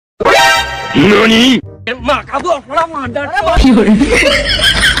NANI? Mak, aku lama dah.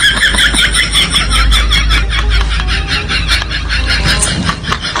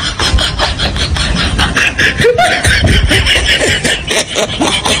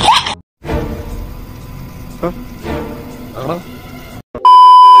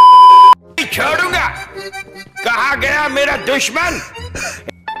 छोड़ूंगा। कहाँ गया मेरा दुश्मन?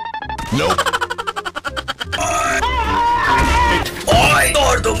 Nope.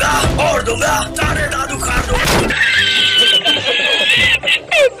 और दूंगा, सारे दादू खा दूंगा।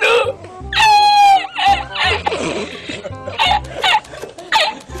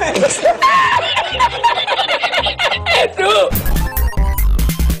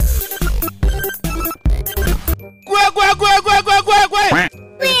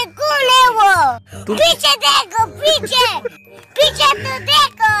 पीछे देखो, पीछे पीछे तो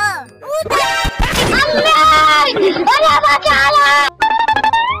देखो उधर।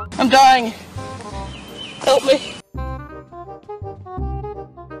 I'm dying. Help me.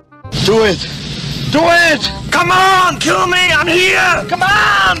 Do it! Do it! Come on! Kill me! I'm here! Come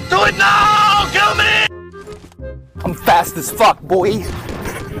on! Do it now! Kill me! I'm fast as fuck, boy.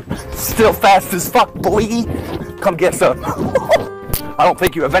 Still fast as fuck, boy. Come get some. I don't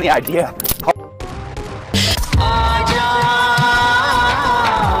think you have any idea.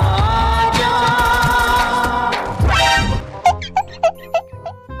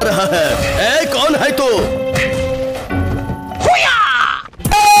 ए, कौन है तू?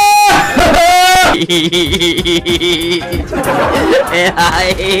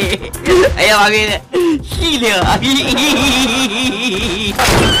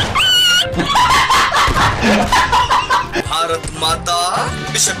 भारत माता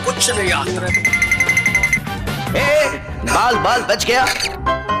इसे कुछ नहीं आता। बाल बाल बच गया।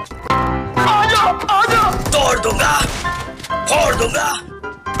 आजा तोड़ दूंगा, फोड़ दूंगा।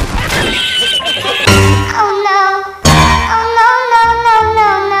 Oh no! Oh no no no no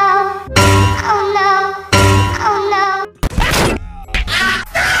no! Oh no! Oh no!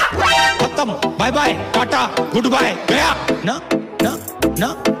 खत्म, bye bye, Tata, good bye, गया ना ना ना,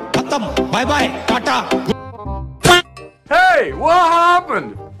 खत्म, bye bye, Tata. Hey, what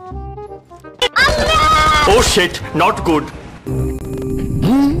happened? Oh shit, not good.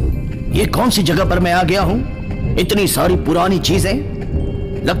 ये कौन सी जगह पर मैं आ गया हूँ? इतनी सारी पुरानी चीजें।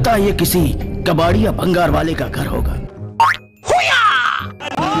 लगता है ये किसी कबाड़ी या भंगार वाले का घर होगा।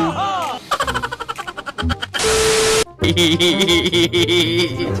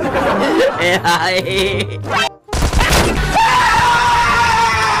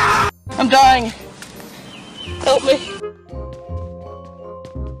 I'm dying. Help me.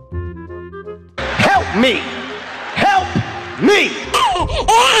 Help me! Help me!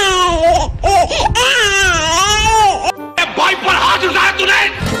 भाई पर हाथ उठाया तूने?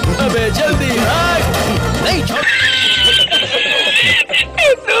 अबे जल्दी हट! नहीं छोड़।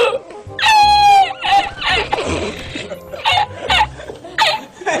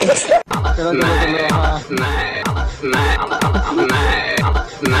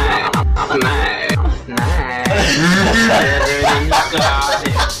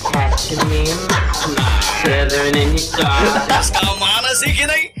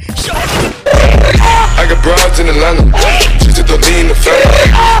 I got broads in Atlanta, just to throw in the family,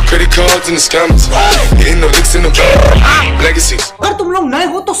 credit cards and the scammers, hitting the licks in the back, legacies. अगर तुम लोग नए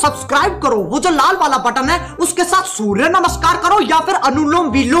हो तो सब्सक्राइब करो, वो जो लाल वाला बटन है उसके साथ सूर्य नमस्कार करो या फिर अनुलोम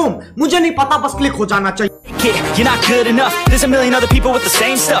विलोम, मुझे नहीं पता, बस क्लिक हो जाना चाहिए। You're not good enough. There's a million other people with the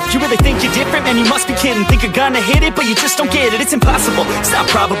same stuff. You really think you're different? Man, you must be kidding. Think you're gonna hit it, but you just don't get it. It's impossible. It's not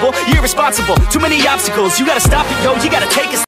probable. You're irresponsible. Too many obstacles. You gotta stop it, yo. You gotta take a